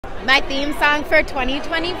My theme song for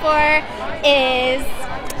 2024 is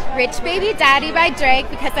Rich Baby Daddy by Drake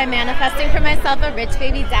because I'm manifesting for myself a rich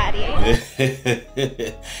baby daddy.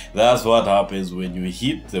 That's what happens when you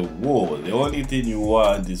hit the wall. The only thing you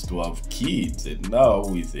want is to have kids, and now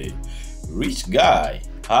with a rich guy,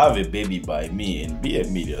 have a baby by me and be a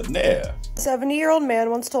millionaire. A 70-year-old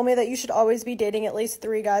man once told me that you should always be dating at least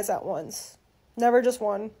 3 guys at once. Never just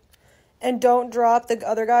one. And don't drop the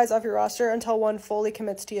other guys off your roster until one fully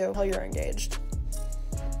commits to you until you're engaged.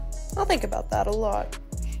 I'll think about that a lot.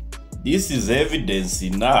 This is evidence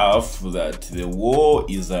enough that the war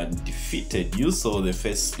is undefeated. You saw the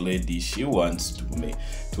first lady, she wants to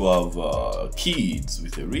have kids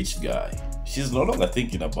with a rich guy. She's no longer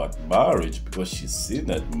thinking about marriage because she's seen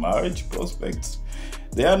that marriage prospects,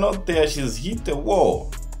 they are not there. She's hit the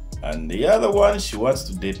wall. And the other one, she wants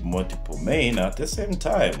to date multiple men at the same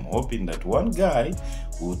time, hoping that one guy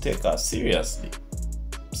will take her seriously.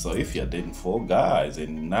 So if you're dating 4 guys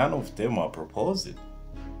and none of them are proposing,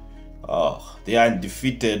 oh, the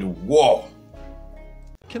undefeated war.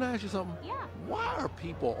 Can I ask you something? Yeah. Why are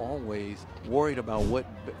people always worried about what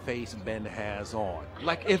face Ben has on?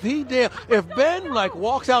 Like if Ben like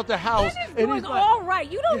walks out the house Ben is and he's doing like, all right.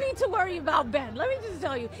 You don't need to worry about Ben. Let me just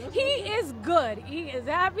tell you, he is good. He is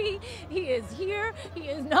happy. He is here. He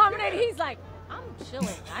is nominated. He's like, I'm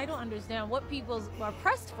chilling. I don't understand what people are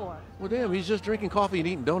pressed for. well, damn, he's just drinking coffee and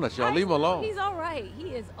eating donuts, y'all. Leave him alone. He's all right.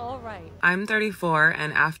 He is all right. I'm 34,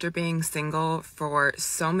 and after being single for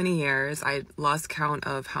so many years, I lost count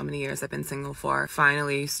of how many years I've been single for,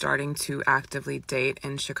 finally starting to actively date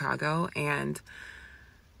in Chicago, and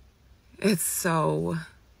it's so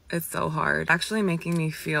hard. Actually making me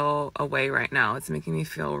feel away right now. It's making me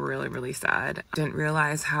feel really, really sad. Didn't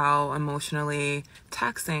realize how emotionally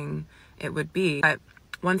taxing it would be. But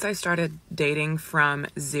once I started dating from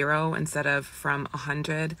 0 instead of from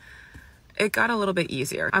 100, it got a little bit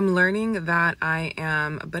easier. I'm learning that I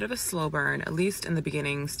am a bit of a slow burn, at least in the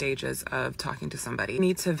beginning stages of talking to somebody. You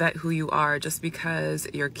need to vet who you are. Just because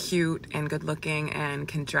you're cute and good looking and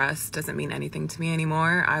can dress doesn't mean anything to me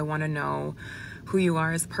anymore. I want to know who you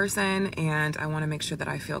are as a person, and I want to make sure that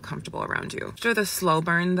I feel comfortable around you. After the slow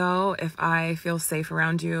burn though, if I feel safe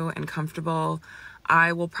around you and comfortable,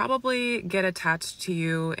 I will probably get attached to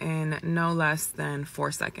you in no less than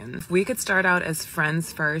 4 seconds. If we could start out as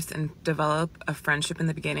friends first and develop a friendship in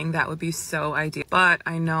the beginning, that would be so ideal. But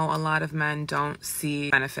I know a lot of men don't see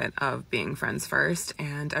the benefit of being friends first,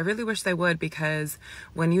 and I really wish they would, because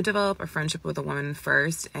when you develop a friendship with a woman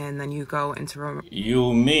first and then you go into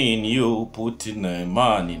You mean you putting a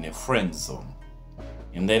man in a friend zone,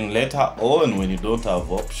 and then later on when you don't have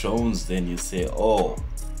options, then you say, oh,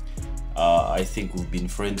 I think we've been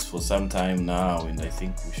friends for some time now, and I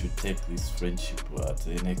think we should take this friendship at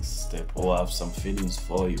the next step, or have some feelings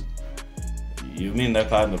for you. You mean that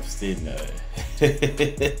kind of thing?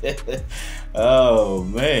 Oh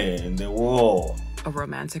man, the war. a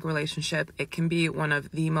romantic relationship. It can be one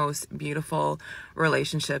of the most beautiful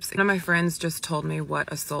relationships. One of my friends just told me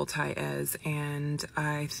what a soul tie is, and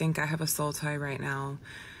I think I have a soul tie right now.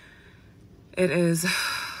 It's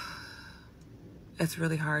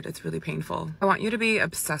really hard. It's really painful. I want you to be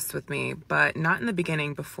obsessed with me, but not in the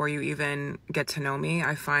beginning before you even get to know me.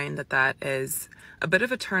 I find that that is a bit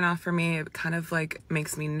of a turnoff for me. It kind of like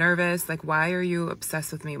makes me nervous. Like, why are you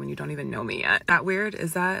obsessed with me when you don't even know me yet? That weird?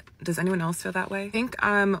 Does anyone else feel that way? I think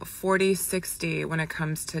I'm 40-60 when it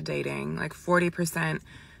comes to dating, like 40%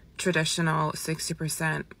 traditional,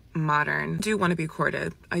 60% modern. I do want to be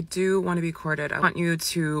courted. I want you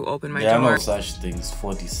to open my door. There are no such things,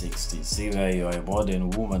 40-60. See, whether you're a modern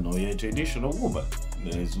woman or you're a traditional woman.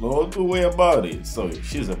 There is no two way about it. So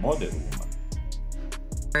she's a modern woman.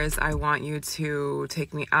 I want you to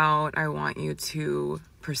take me out. I want you to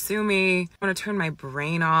pursue me. I want to turn my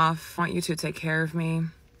brain off. I want you to take care of me.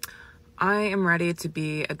 I am ready to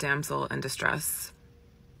be a damsel in distress.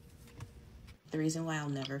 The reason why I'll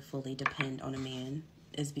never fully depend on a man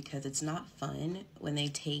is because it's not fun when they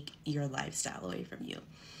take your lifestyle away from you.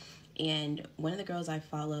 And one of the girls I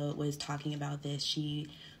follow was talking about this. She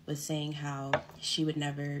was saying how she would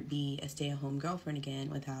never be a stay-at-home girlfriend again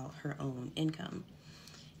without her own income.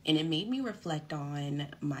 And it made me reflect on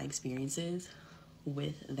my experiences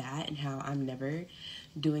with that and how I'm never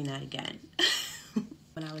doing that again.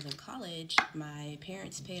 When I was in college, my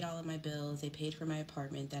parents paid all of my bills. They paid for my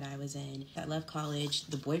apartment that I was in. I left college.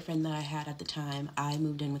 The boyfriend that I had at the time, I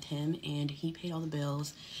moved in with him, and he paid all the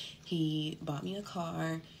bills. He bought me a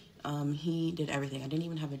car. He did everything. I didn't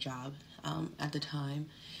even have a job at the time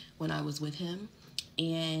when I was with him,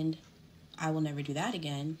 and I will never do that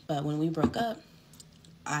again. But when we broke up,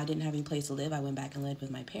 I didn't have any place to live. I went back and lived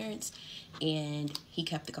with my parents, and he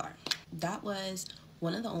kept the car. That was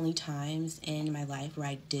one of the only times in my life where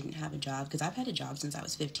I didn't have a job, because I've had a job since I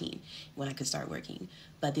was 15 when I could start working.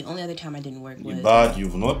 But the only other time I didn't work was... But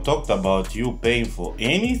you've not talked about you paying for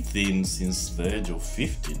anything since the age of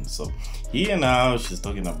 15. So here now she's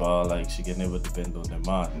talking about like she can never depend on a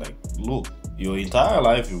man. Like, look, your entire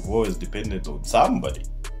life you've always depended on somebody.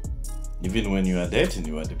 Even when you are dating,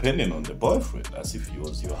 you are depending on the boyfriend as if he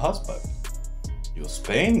was your husband. You're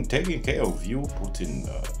paying, taking care of you, putting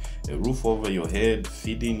a roof over your head,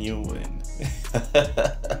 feeding you, and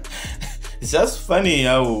it's just funny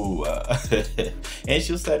how and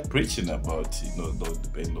she'll start preaching about, don't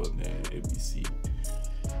depend on ABC.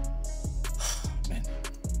 Man.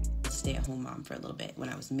 Stay-at-home mom for a little bit when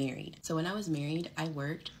I was married. So when I was married, I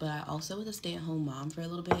worked, but I also was a stay-at-home mom for a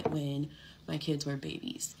little bit when my kids were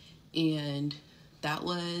babies. And that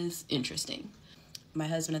was interesting. My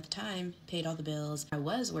husband at the time paid all the bills. I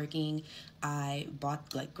was working. I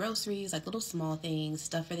bought like groceries, like little small things,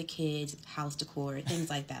 stuff for the kids, house decor, things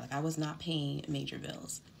like that. Like I was not paying major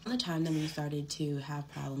bills. On the time that we started to have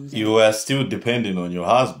problems. You were still depending on your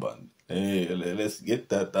husband. Hey, let's get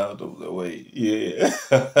that out of the way. Yeah.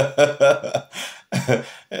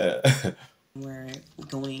 We're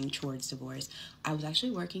going towards divorce. I was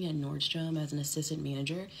actually working at Nordstrom as an assistant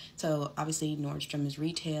manager. So obviously Nordstrom is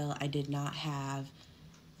retail. I did not have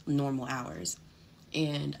normal hours.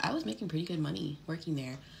 And I was making pretty good money working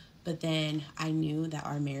there. But then I knew that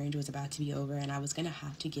our marriage was about to be over and I was going to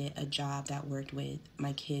have to get a job that worked with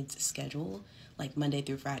my kids' schedule, like Monday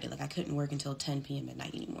through Friday. Like I couldn't work until 10 p.m. at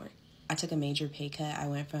night anymore. I took a major pay cut. I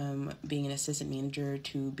went from being an assistant manager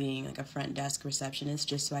to being like a front desk receptionist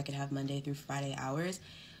just so I could have Monday through Friday hours.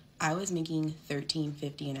 I was making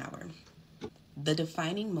 $13.50 an hour. The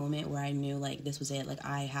defining moment where I knew like this was it, like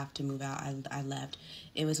I have to move out, I left.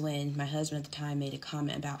 It was when my husband at the time made a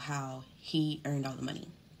comment about how he earned all the money.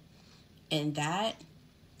 And that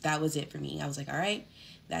was it for me. I was like, all right.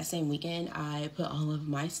 That same weekend, I put all of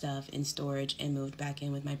my stuff in storage and moved back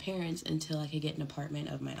in with my parents until I could get an apartment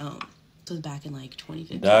of my own. This was back in like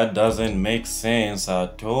 2015. That doesn't make sense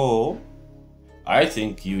at all. I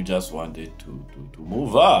think you just wanted to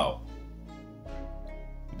move out.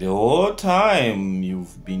 The whole time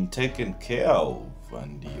you've been taken care of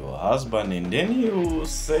and your husband, and then you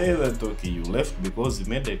say that okay, you left because he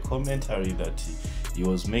made a commentary that he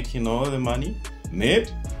was making all the money. Maybe.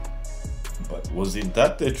 But wasn't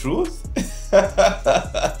that the truth?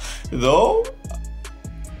 Though,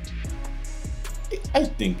 I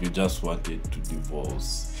think you just wanted to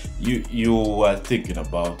divorce. You were thinking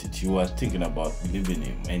about it. You were thinking about leaving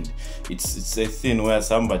him, and it's a thing where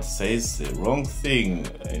somebody says the wrong thing,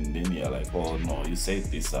 and then you're like, oh no, you said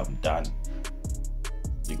this, I'm done.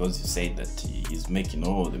 Because you said that he's making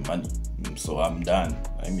all the money, so I'm done.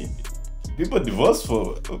 I mean, people divorce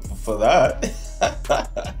for that.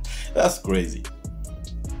 That's crazy.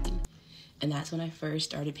 And that's when I first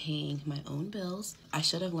started paying my own bills. I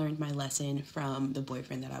should have learned my lesson from the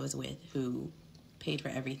boyfriend that I was with who paid for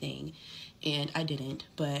everything, and I didn't.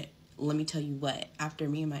 But let me tell you what, after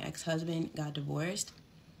me and my ex-husband got divorced,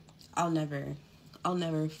 I'll never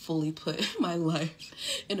fully put my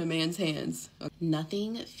life in a man's hands.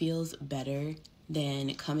 Nothing feels better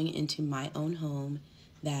than coming into my own home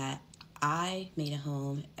that I made a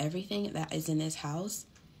home. Everything that is in this house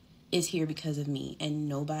is here because of me, and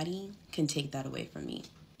nobody can take that away from me.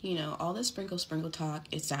 You know, all this sprinkle talk,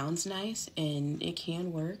 it sounds nice and it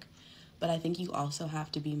can work, but I think you also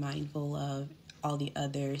have to be mindful of all the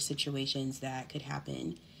other situations that could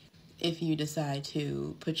happen if you decide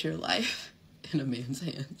to put your life in a man's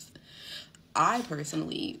hands. I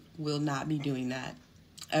personally will not be doing that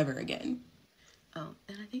ever again. Oh,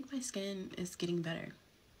 and I think my skin is getting better.